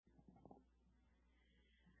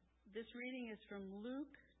This reading is from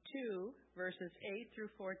Luke 2, verses 8 through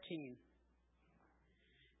 14.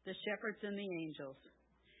 The shepherds and the angels.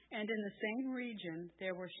 And in the same region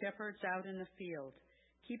there were shepherds out in the field,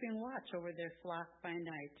 keeping watch over their flock by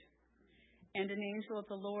night. And an angel of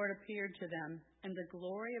the Lord appeared to them, and the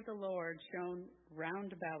glory of the Lord shone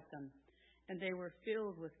round about them, and they were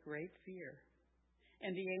filled with great fear.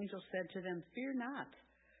 And the angel said to them, "Fear not,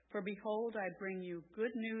 for behold, I bring you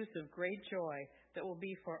good news of great joy that will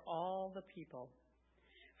be for all the people.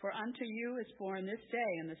 For unto you is born this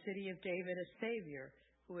day in the city of David a Savior,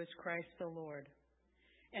 who is Christ the Lord.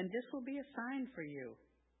 And this will be a sign for you.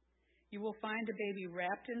 You will find a baby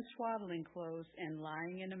wrapped in swaddling clothes and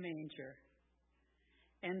lying in a manger."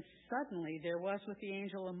 And suddenly there was with the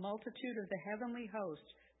angel a multitude of the heavenly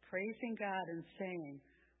host, praising God and saying,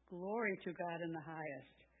 "Glory to God in the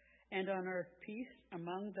highest, and on earth peace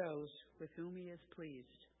among those with whom he is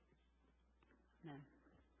pleased." Amen.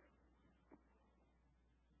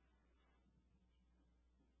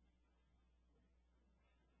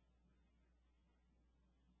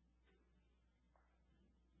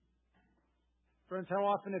 Friends, how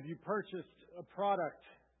often have you purchased a product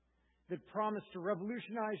that promised to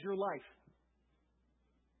revolutionize your life?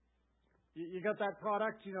 You got that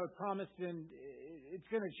product, it promised, and it's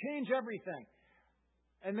going to change everything.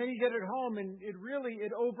 And then you get it home, and it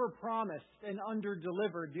overpromised and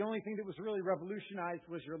underdelivered. The only thing that was really revolutionized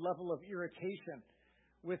was your level of irritation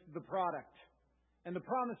with the product and the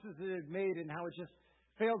promises that it made and how it just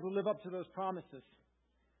failed to live up to those promises.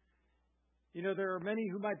 There are many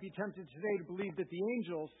who might be tempted today to believe that the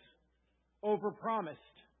angels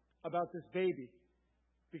overpromised about this baby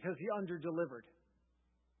because he underdelivered.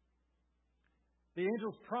 The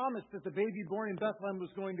angels promised that the baby born in Bethlehem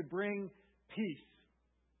was going to bring peace.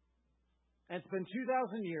 And it's been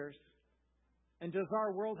 2,000 years. And does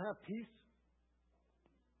our world have peace?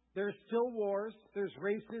 There's still wars. There's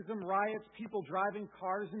racism, riots, people driving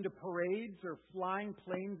cars into parades or flying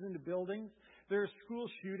planes into buildings. There's school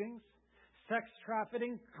shootings, sex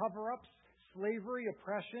trafficking, cover-ups, slavery,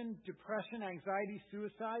 oppression, depression, anxiety,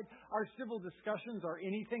 suicide. Our civil discussions are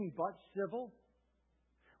anything but civil.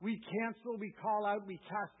 We cancel, we call out, we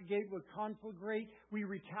castigate, we conflagrate, we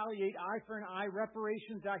retaliate, eye for an eye,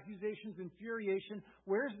 reparations, accusations, infuriation.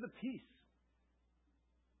 Where's the peace?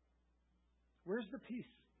 Where's the peace?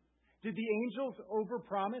 Did the angels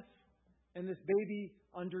overpromise and this baby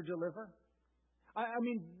underdeliver?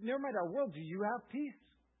 Never mind our world, do you have peace?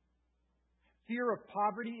 Fear of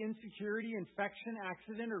poverty, insecurity, infection,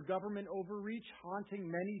 accident, or government overreach haunting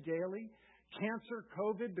many daily. Cancer,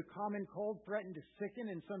 COVID, the common cold threaten to sicken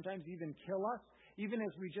and sometimes even kill us, even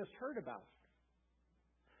as we just heard about.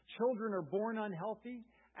 Children are born unhealthy.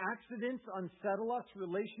 Accidents unsettle us.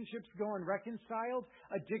 Relationships go unreconciled.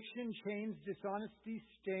 Addiction chains, dishonesty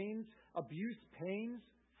stains, abuse pains.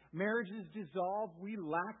 Marriages dissolve. We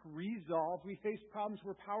lack resolve. We face problems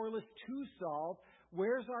we're powerless to solve.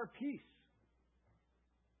 Where's our peace?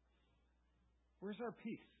 Where's our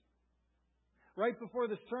peace? Right before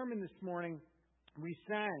the sermon this morning, we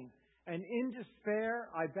sang, "And in despair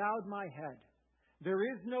I bowed my head. There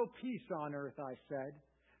is no peace on earth," I said,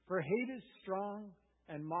 "for hate is strong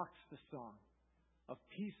and mocks the song of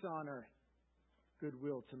peace on earth,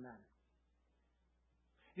 goodwill to men."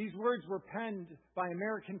 These words were penned by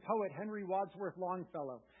American poet Henry Wadsworth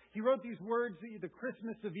Longfellow. He wrote these words the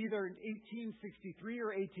Christmas of either 1863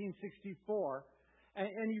 or 1864,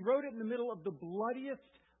 and he wrote it in the middle of the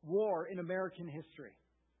bloodiest war in American history,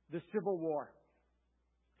 the Civil War.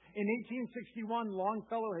 In 1861,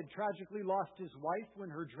 Longfellow had tragically lost his wife when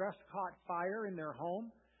her dress caught fire in their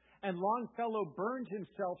home, and Longfellow burned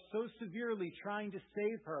himself so severely trying to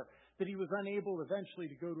save her that he was unable eventually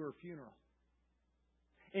to go to her funeral.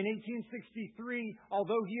 In 1863,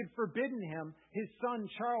 although he had forbidden him, his son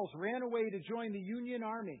Charles ran away to join the Union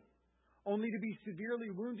Army, only to be severely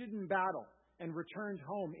wounded in battle and returned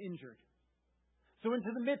home injured. So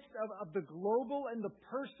into the midst of the global and the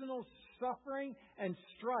personal suffering and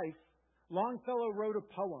strife, Longfellow wrote a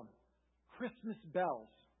poem, Christmas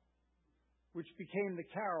Bells, which became the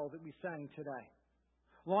carol that we sang today.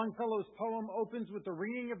 Longfellow's poem opens with the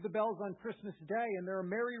ringing of the bells on Christmas Day, and they're a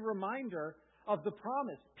merry reminder of the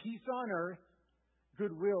promise, peace on earth,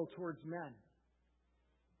 goodwill towards men.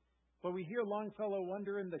 But we hear Longfellow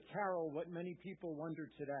wonder in the carol what many people wonder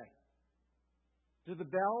today. Do the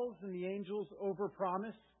bells and the angels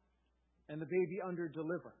overpromise and the baby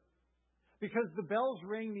underdeliver? Because the bells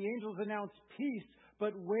ring, the angels announce peace,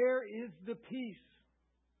 but where is the peace?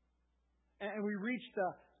 And we reach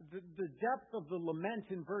the depth of the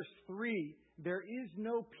lament in verse 3. There is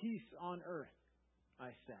no peace on earth,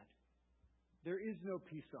 I said. there is no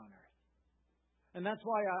peace on earth. And that's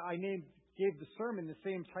why I gave the sermon the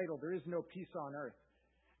same title, There is No Peace on Earth.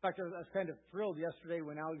 In fact, I was kind of thrilled yesterday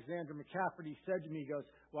when Alexander McCafferty said to me, he goes,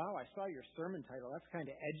 "Wow, I saw your sermon title. That's kind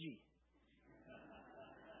of edgy."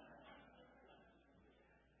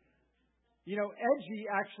 You know, edgy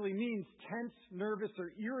actually means tense, nervous,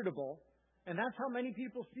 or irritable, and that's how many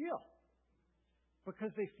people feel.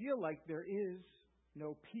 Because they feel like there is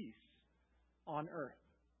no peace on earth.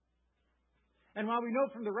 And while we know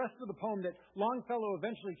from the rest of the poem that Longfellow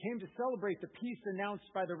eventually came to celebrate the peace announced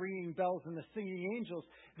by the ringing bells and the singing angels,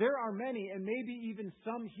 there are many, and maybe even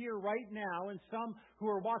some here right now, and some who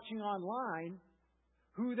are watching online,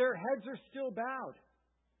 who their heads are still bowed.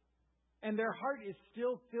 And their heart is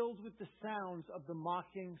still filled with the sounds of the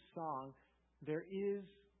mocking song, "There is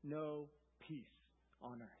no peace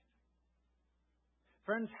on earth."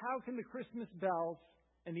 Friends, how can the Christmas bells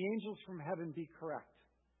and the angels from heaven be correct?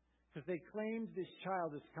 Because they claimed this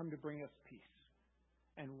child has come to bring us peace.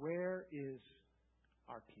 And where is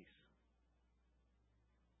our peace?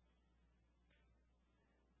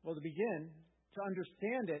 Well, to begin, to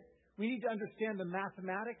understand it, we need to understand the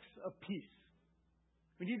mathematics of peace.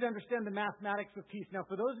 We need to understand the mathematics of peace. Now,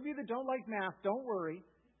 for those of you that don't like math, don't worry.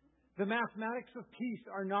 The mathematics of peace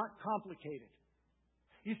are not complicated.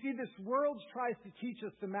 You see, this world tries to teach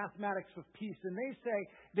us the mathematics of peace, and they say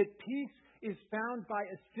that peace is found by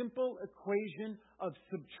a simple equation of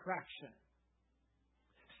subtraction.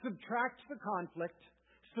 Subtract the conflict,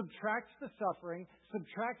 subtract the suffering,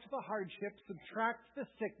 subtract the hardship, subtract the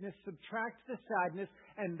sickness, subtract the sadness,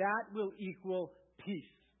 and that will equal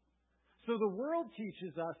peace. So the world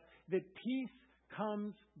teaches us that peace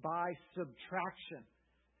comes by subtraction.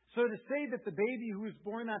 So to say that the baby who was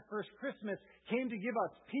born that first Christmas came to give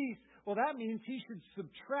us peace, well, that means he should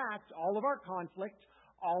subtract all of our conflict,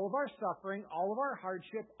 all of our suffering, all of our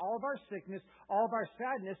hardship, all of our sickness, all of our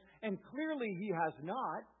sadness, and clearly he has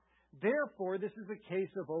not. Therefore, this is a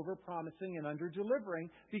case of overpromising and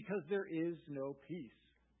under-delivering because there is no peace,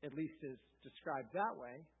 at least as described that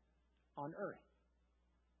way, on earth.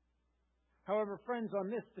 However, friends, on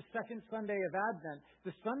this, the second Sunday of Advent,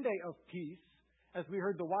 the Sunday of peace, as we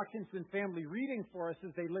heard the Watkinson family reading for us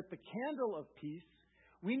as they lit the candle of peace,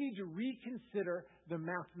 we need to reconsider the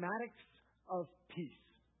mathematics of peace.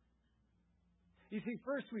 You see,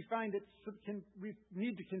 first we find that we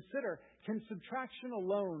need to consider, can subtraction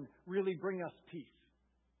alone really bring us peace?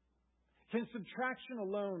 Can subtraction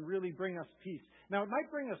alone really bring us peace? Now, it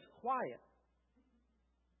might bring us quiet.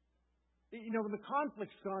 You know, when the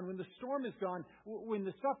conflict's gone, when the storm is gone, when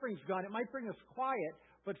the suffering's gone, it might bring us quiet.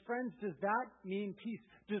 But friends, does that mean peace?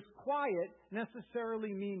 Does quiet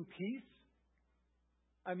necessarily mean peace?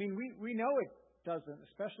 I mean, we know it doesn't,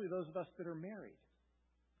 especially those of us that are married.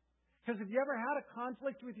 Because have you ever had a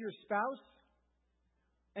conflict with your spouse,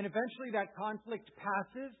 and eventually that conflict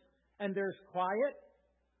passes, and there's quiet,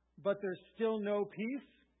 but there's still no peace?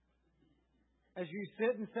 As you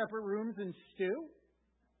sit in separate rooms and stew?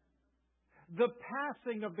 The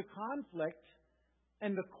passing of the conflict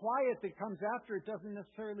and the quiet that comes after it doesn't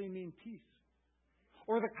necessarily mean peace.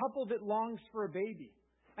 Or the couple that longs for a baby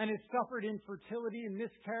and has suffered infertility and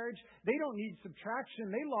miscarriage, they don't need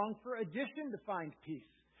subtraction. They long for addition to find peace.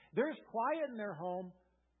 There's quiet in their home,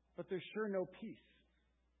 but there's sure no peace.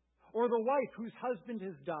 Or the wife whose husband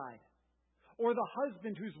has died. Or the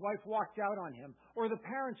husband whose wife walked out on him. Or the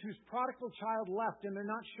parents whose prodigal child left and they're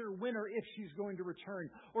not sure when or if she's going to return.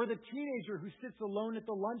 Or the teenager who sits alone at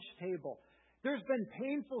the lunch table. There's been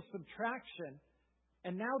painful subtraction,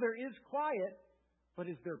 and now there is quiet, but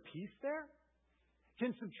is there peace there?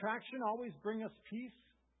 Can subtraction always bring us peace?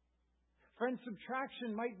 Friends,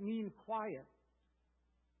 subtraction might mean quiet,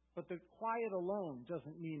 but the quiet alone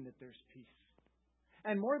doesn't mean that there's peace.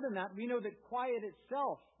 And more than that, we know that quiet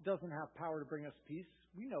itself doesn't have power to bring us peace.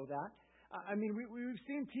 We know that. I mean, we've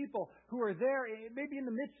seen people who are there, maybe in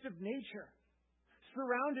the midst of nature,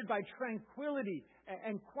 surrounded by tranquility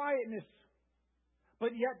and quietness,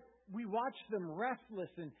 but yet we watch them restless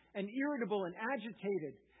and irritable and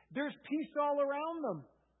agitated. There's peace all around them,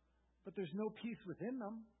 but there's no peace within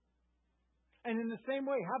them. And in the same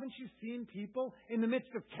way, haven't you seen people in the midst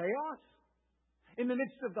of chaos? In the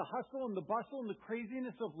midst of the hustle and the bustle and the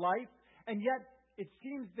craziness of life, and yet it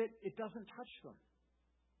seems that it doesn't touch them.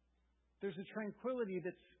 There's a tranquility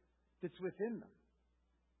that's within them.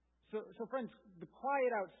 So friends, the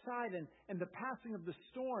quiet outside and the passing of the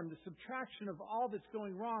storm, the subtraction of all that's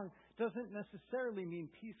going wrong, doesn't necessarily mean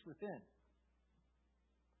peace within.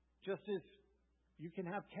 Just as you can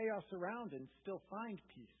have chaos around and still find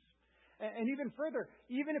peace. And even further,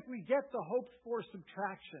 even if we get the hoped for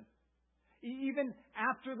subtraction, Even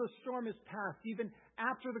after the storm has passed, even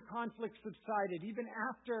after the conflict subsided, even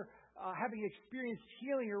after having experienced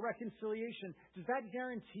healing or reconciliation, does that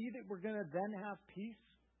guarantee that we're going to then have peace?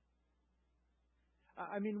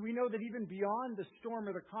 We know that even beyond the storm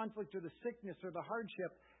or the conflict or the sickness or the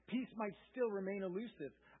hardship, peace might still remain elusive.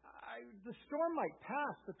 The storm might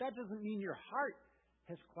pass, but that doesn't mean your heart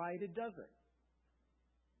has quieted, does it?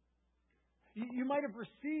 You might have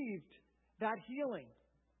received that healing,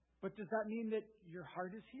 but does that mean that your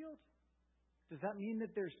heart is healed? Does that mean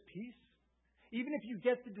that there's peace? Even if you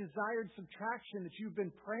get the desired subtraction that you've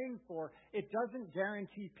been praying for, it doesn't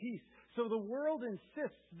guarantee peace. So the world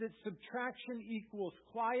insists that subtraction equals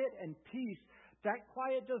quiet and peace. That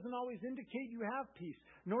quiet doesn't always indicate you have peace.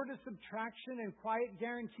 Nor does subtraction and quiet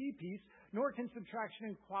guarantee peace. Nor can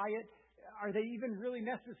subtraction and quiet, are they even really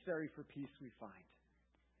necessary for peace, we find.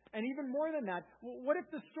 And even more than that, what if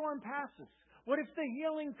the storm passes? What if the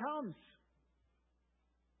healing comes?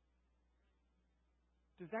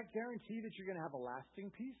 Does that guarantee that you're going to have a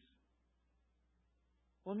lasting peace?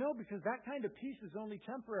 Well, no, because that kind of peace is only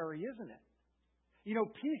temporary, isn't it?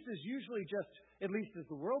 Peace is usually just, at least as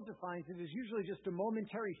the world defines it, is usually just a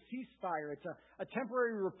momentary ceasefire. It's a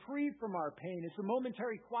temporary reprieve from our pain. It's a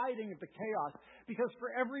momentary quieting of the chaos. Because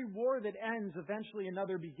for every war that ends, eventually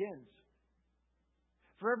another begins.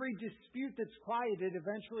 For every dispute that's quieted,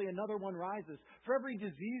 eventually another one rises. For every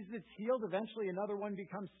disease that's healed, eventually another one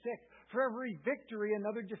becomes sick. For every victory,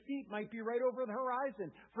 another defeat might be right over the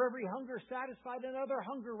horizon. For every hunger satisfied, another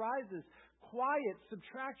hunger rises. Quiet,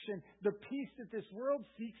 subtraction, the peace that this world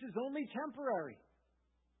seeks is only temporary.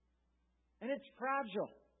 And it's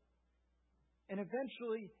fragile. And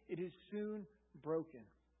eventually, it is soon broken.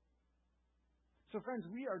 So friends,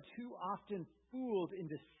 we are too often fooled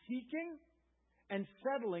into seeking and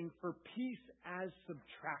settling for peace as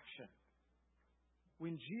subtraction,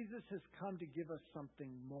 when Jesus has come to give us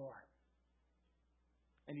something more.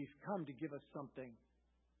 And He's come to give us something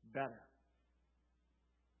better.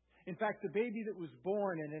 In fact, the baby that was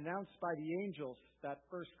born and announced by the angels that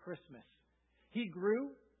first Christmas, He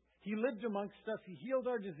grew, He lived amongst us, He healed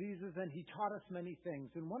our diseases, and He taught us many things.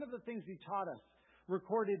 And one of the things He taught us,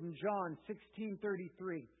 recorded in John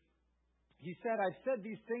 16:33, He said, I've said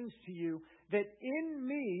these things to you, that in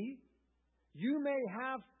me you may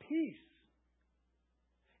have peace.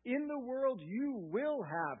 In the world you will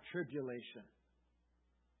have tribulation.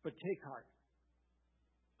 But take heart.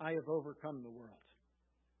 I have overcome the world.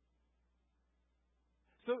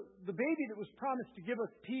 So the baby that was promised to give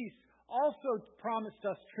us peace also promised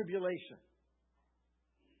us tribulation.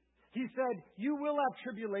 He said, you will have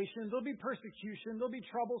tribulation. There'll be persecution. There'll be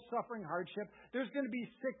trouble, suffering, hardship. There's going to be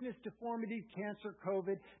sickness, deformity, cancer,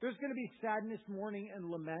 COVID. There's going to be sadness, mourning, and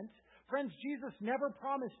lament. Friends, Jesus never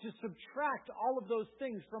promised to subtract all of those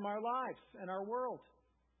things from our lives and our world.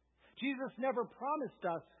 Jesus never promised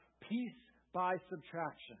us peace by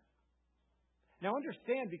subtraction. Now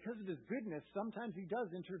understand, because of His goodness, sometimes He does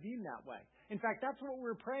intervene that way. In fact, that's what we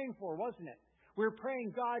were praying for, wasn't it? We're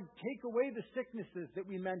praying, God, take away the sicknesses that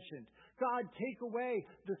we mentioned. God, take away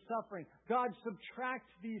the suffering. God, subtract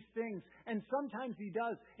these things. And sometimes He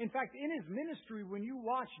does. In fact, in His ministry, when you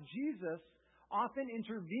watch Jesus, often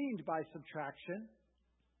intervened by subtraction.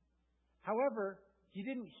 However, He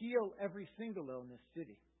didn't heal every single illness, did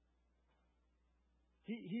He?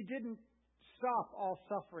 He didn't stop all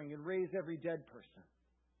suffering and raise every dead person.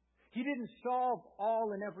 He didn't solve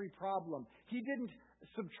all and every problem. He didn't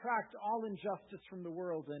subtract all injustice from the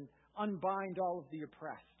world and unbind all of the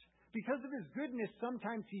oppressed. Because of His goodness,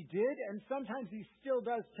 sometimes He did, and sometimes He still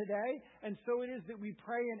does today, and so it is that we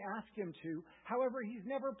pray and ask Him to. However, He's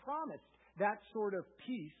never promised that sort of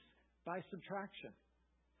peace by subtraction.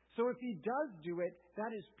 So if He does do it,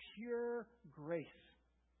 that is pure grace.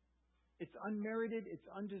 It's unmerited, it's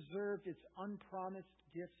undeserved, it's unpromised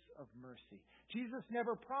gifts of mercy. Jesus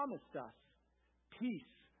never promised us peace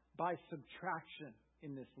by subtraction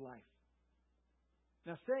in this life.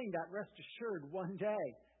 Now, saying that, rest assured, one day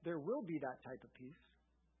there will be that type of peace.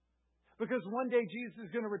 Because one day Jesus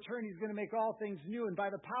is going to return, He's going to make all things new, and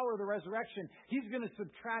by the power of the resurrection, He's going to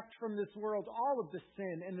subtract from this world all of the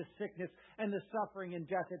sin and the sickness and the suffering and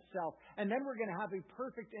death itself. And then we're going to have a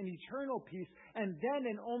perfect and eternal peace, and then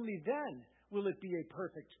and only then will it be a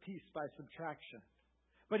perfect peace by subtraction.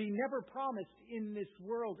 But He never promised in this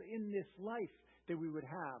world, in this life, that we would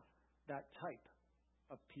have that type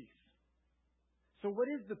of peace. So what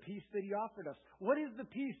is the peace that He offered us? What is the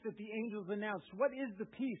peace that the angels announced? What is the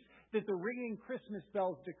peace that the ringing Christmas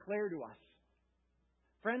bells declare to us?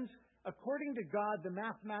 Friends, according to God, the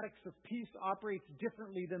mathematics of peace operates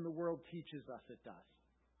differently than the world teaches us it does.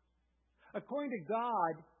 According to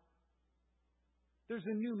God, There's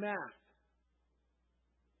a new math.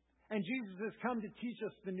 And Jesus has come to teach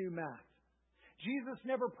us the new math. Jesus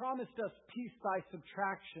never promised us peace by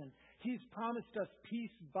subtraction. He's promised us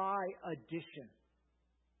peace by addition.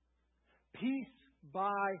 Peace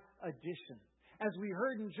by addition. As we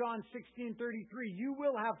heard in John 16:33, you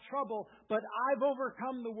will have trouble, but I've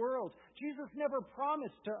overcome the world. Jesus never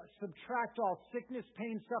promised to subtract all sickness,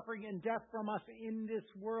 pain, suffering, and death from us in this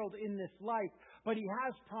world, in this life. But He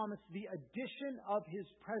has promised the addition of His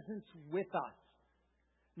presence with us,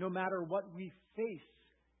 no matter what we face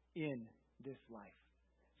in this life.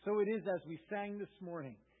 So it is as we sang this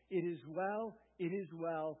morning, it is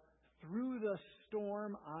well, through the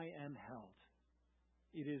storm I am held.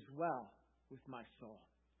 It is well with my soul.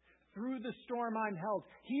 Through the storm I'm held.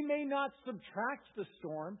 He may not subtract the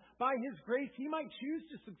storm. By His grace, He might choose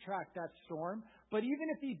to subtract that storm. But even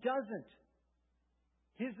if He doesn't,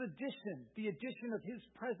 His addition, the addition of His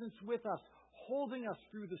presence with us, holding us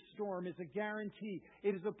through the storm, is a guarantee.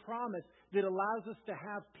 It is a promise that allows us to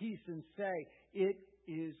have peace and say, it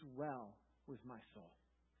is well with my soul.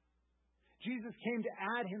 Jesus came to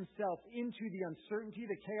add Himself into the uncertainty,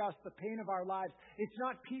 the chaos, the pain of our lives. It's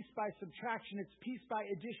not peace by subtraction, it's peace by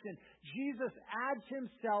addition. Jesus adds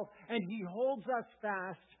Himself and He holds us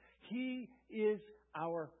fast. He is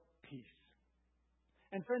our peace.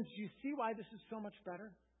 And friends, do you see why this is so much better?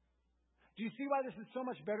 Do you see why this is so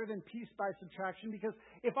much better than peace by subtraction? Because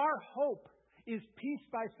if our hope is peace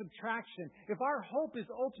by subtraction, if our hope is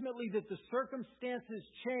ultimately that the circumstances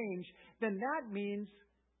change, then that means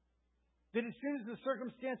that as soon as the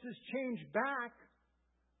circumstances change back,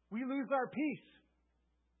 we lose our peace.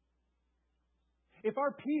 If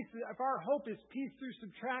our hope is peace through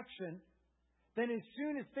subtraction, then as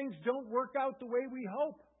soon as things don't work out the way we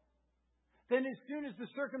hope, then as soon as the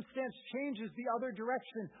circumstance changes the other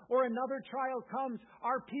direction or another trial comes,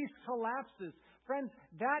 our peace collapses. Friends,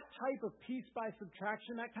 that type of peace by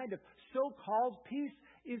subtraction, that kind of so-called peace,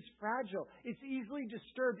 is fragile. It's easily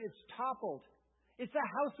disturbed. It's toppled. It's a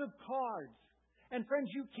house of cards. And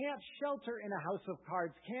friends, you can't shelter in a house of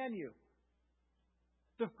cards, can you?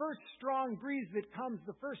 The first strong breeze that comes,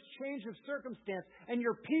 the first change of circumstance, and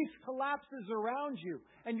your peace collapses around you,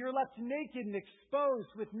 and you're left naked and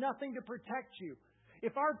exposed with nothing to protect you.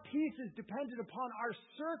 If our peace is dependent upon our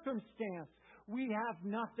circumstance, we have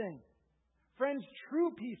nothing. Friends,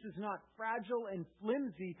 true peace is not fragile and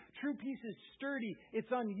flimsy. True peace is sturdy.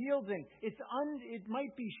 It's unyielding. It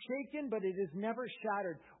might be shaken, but it is never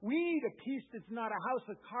shattered. We need a peace that's not a house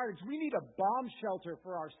of cards. We need a bomb shelter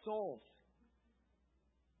for our souls.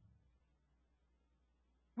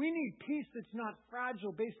 We need peace that's not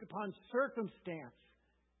fragile based upon circumstance.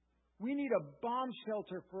 We need a bomb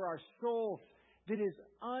shelter for our souls that is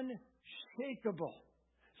unshakable,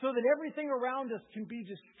 so that everything around us can be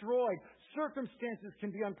destroyed. Circumstances can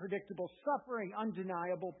be unpredictable, suffering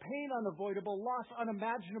undeniable, pain unavoidable, loss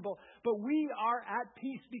unimaginable. But we are at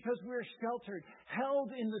peace because we're sheltered,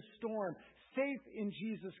 held in the storm, safe in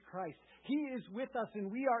Jesus Christ. He is with us and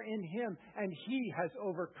we are in Him, and He has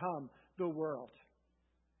overcome the world.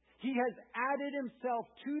 He has added Himself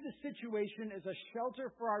to the situation as a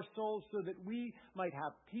shelter for our souls so that we might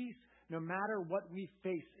have peace no matter what we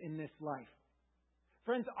face in this life.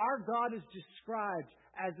 Friends, our God is described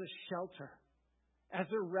as a shelter, as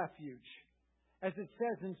a refuge. As it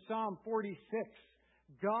says in Psalm 46,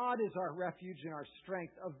 God is our refuge and our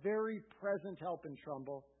strength, a very present help in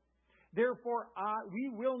trouble. Therefore, we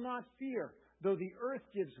will not fear, though the earth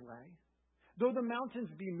gives way, though the mountains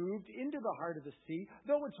be moved into the heart of the sea,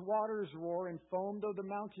 though its waters roar and foam, though the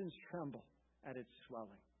mountains tremble at its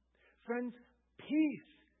swelling. Friends, peace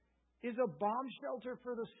is a bomb shelter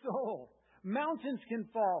for the soul. Mountains can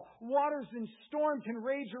fall. Waters and storm can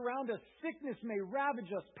rage around us. Sickness may ravage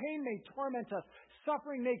us. Pain may torment us.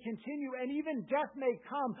 Suffering may continue. And even death may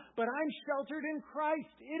come. But I'm sheltered in Christ.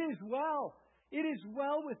 It is well. It is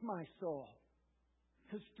well with my soul.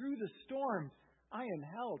 Because through the storms, I am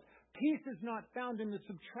held. Peace is not found in the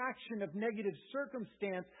subtraction of negative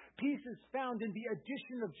circumstance. Peace is found in the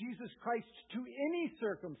addition of Jesus Christ to any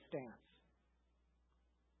circumstance.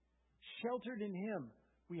 Sheltered in Him,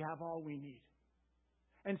 we have all we need.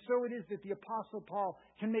 And so it is that the Apostle Paul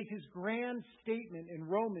can make his grand statement in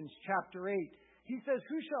Romans chapter 8. He says,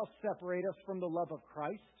 who shall separate us from the love of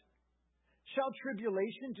Christ? Shall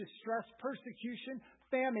tribulation, distress, persecution,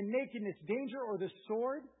 famine, nakedness, danger, or the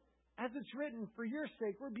sword? As it's written, for your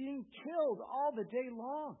sake we're being killed all the day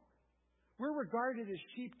long. We're regarded as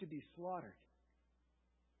sheep to be slaughtered.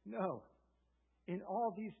 No. In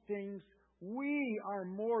all these things, we are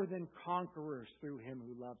more than conquerors through Him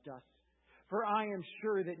who loved us. For I am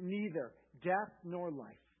sure that neither death nor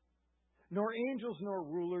life, nor angels, nor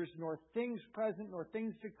rulers, nor things present, nor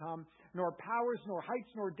things to come, nor powers, nor heights,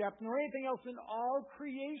 nor depth, nor anything else in all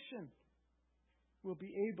creation will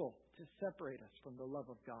be able to separate us from the love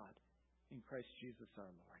of God in Christ Jesus our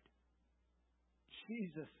Lord.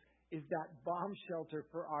 Jesus is that bomb shelter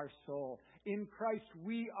for our soul. In Christ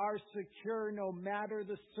we are secure no matter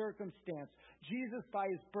the circumstance. Jesus, by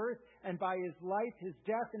His birth and by His life, His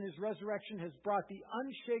death, and His resurrection has brought the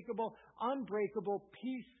unshakable, unbreakable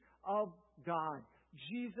peace of God.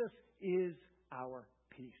 Jesus is our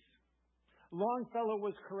peace. Longfellow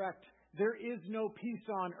was correct. There is no peace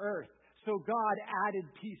on earth, so God added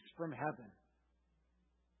peace from heaven.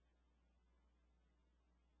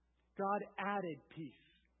 God added peace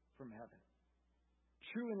from heaven.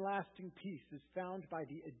 True and lasting peace is found by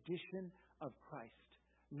the addition of Christ,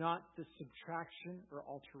 not the subtraction or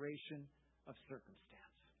alteration of circumstance.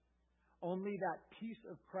 Only that peace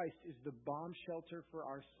of Christ is the bomb shelter for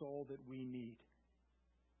our soul that we need.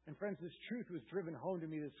 And friends, this truth was driven home to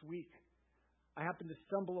me this week. I happened to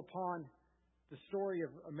stumble upon the story of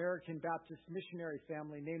American Baptist missionary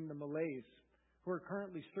family named the Malays, who are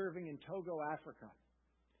currently serving in Togo, Africa.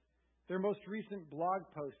 Their most recent blog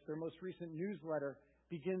post, their most recent newsletter,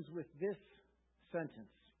 begins with this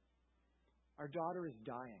sentence: "Our daughter is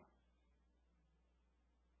dying."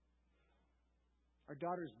 Our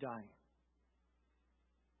daughter is dying.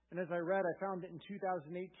 And as I read, I found that in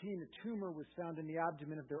 2018, a tumor was found in the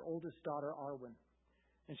abdomen of their oldest daughter, Arwen.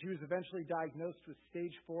 And she was eventually diagnosed with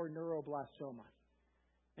stage 4 neuroblastoma.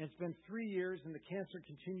 And it's been 3 years, and the cancer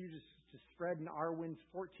continues to spread in Arwen's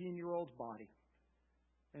 14-year-old body.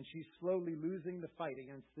 And she's slowly losing the fight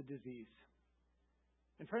against the disease.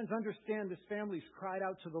 And friends, understand this family's cried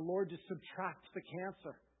out to the Lord to subtract the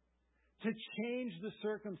cancer, to change the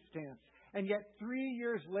circumstance. And yet 3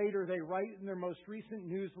 years later, they write in their most recent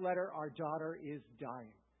newsletter, "Our daughter is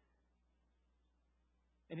dying."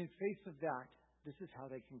 And in face of that, this is how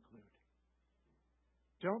they conclude: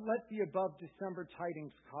 "Don't let the above December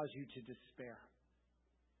tidings cause you to despair.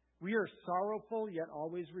 We are sorrowful, yet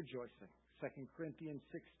always rejoicing." 2 Corinthians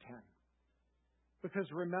 6:10. Because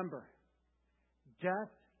remember,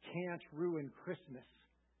 death can't ruin Christmas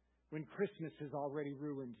when Christmas has already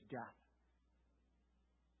ruined death.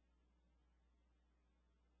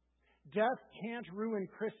 Death can't ruin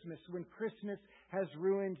Christmas when Christmas has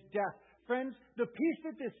ruined death. Friends, the peace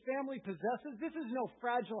that this family possesses, this is no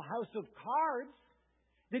fragile house of cards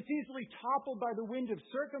that's easily toppled by the wind of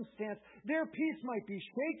circumstance. Their peace might be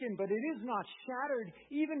shaken, but it is not shattered,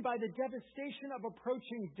 even by the devastation of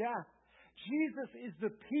approaching death. Jesus is the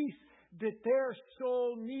peace that their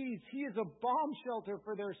soul needs. He is a bomb shelter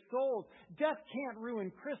for their souls. Death can't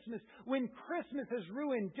ruin Christmas when Christmas has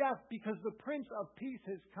ruined death, because the Prince of Peace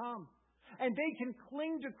has come. And they can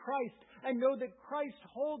cling to Christ and know that Christ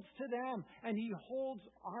holds to them, and He holds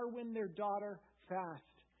Arwen, their daughter, fast.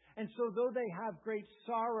 And so though they have great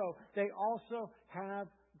sorrow, they also have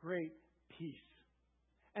great peace.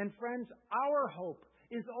 And friends, our hope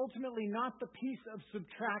is ultimately not the peace of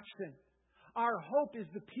subtraction. Our hope is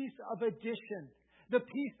the peace of addition. The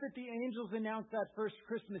peace that the angels announced that first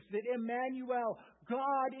Christmas, that Emmanuel,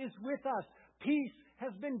 God is with us. Peace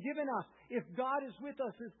has been given us. If God is with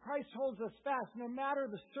us, if Christ holds us fast, no matter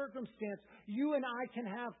the circumstance, you and I can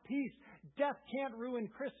have peace. Death can't ruin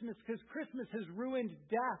Christmas, because Christmas has ruined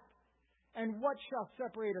death. And what shall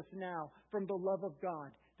separate us now from the love of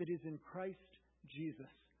God that is in Christ Jesus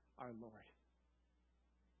our Lord?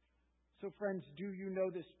 So friends, do you know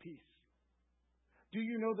this peace? Do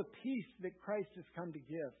you know the peace that Christ has come to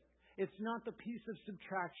give? It's not the peace of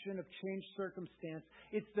subtraction, of changed circumstance.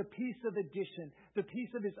 It's the peace of addition, the peace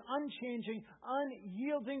of His unchanging,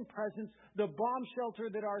 unyielding presence, the bomb shelter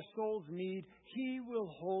that our souls need. He will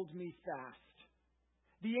hold me fast.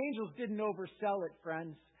 The angels didn't oversell it,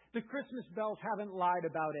 friends. The Christmas bells haven't lied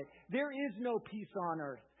about it. There is no peace on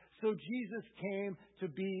earth. So Jesus came to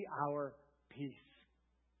be our peace.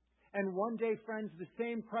 And one day, friends, the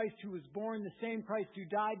same Christ who was born, the same Christ who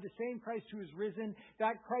died, the same Christ who is risen,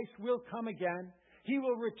 that Christ will come again. He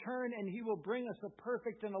will return, and He will bring us a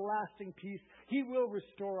perfect and a lasting peace. He will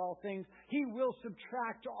restore all things. He will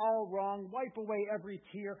subtract all wrong, wipe away every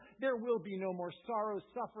tear. There will be no more sorrow,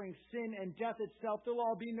 suffering, sin, and death itself. There'll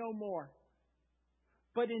all be no more.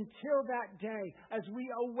 But until that day, as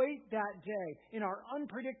we await that day in our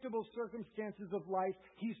unpredictable circumstances of life,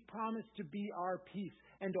 He's promised to be our peace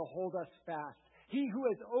and to hold us fast. He who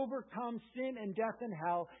has overcome sin and death and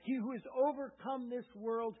hell, He who has overcome this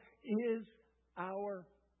world, is our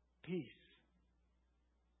peace.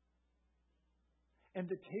 And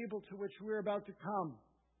the table to which we're about to come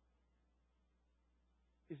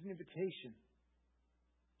is an invitation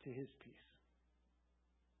to His peace.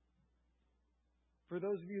 For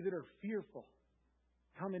those of you that are fearful,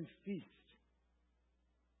 come and feast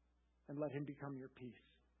and let Him become your peace.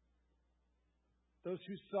 Those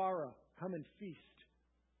who sorrow, come and feast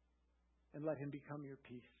and let Him become your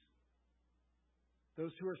peace.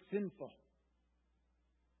 Those who are sinful,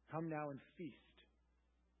 come now and feast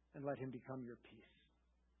and let Him become your peace.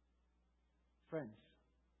 Friends,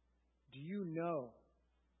 do you know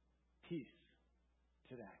peace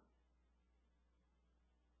today?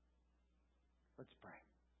 Let's pray.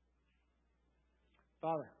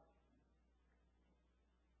 Father,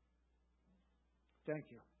 thank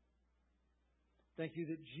you. Thank you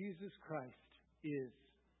that Jesus Christ is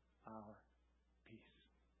our peace.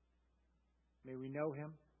 May we know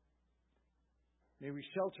Him. May we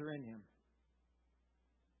shelter in Him.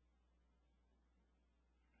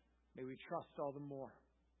 May we trust all the more,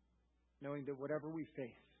 knowing that whatever we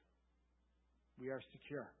face, we are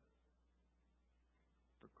secure.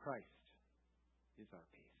 For Christ is our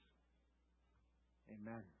peace.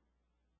 Amen.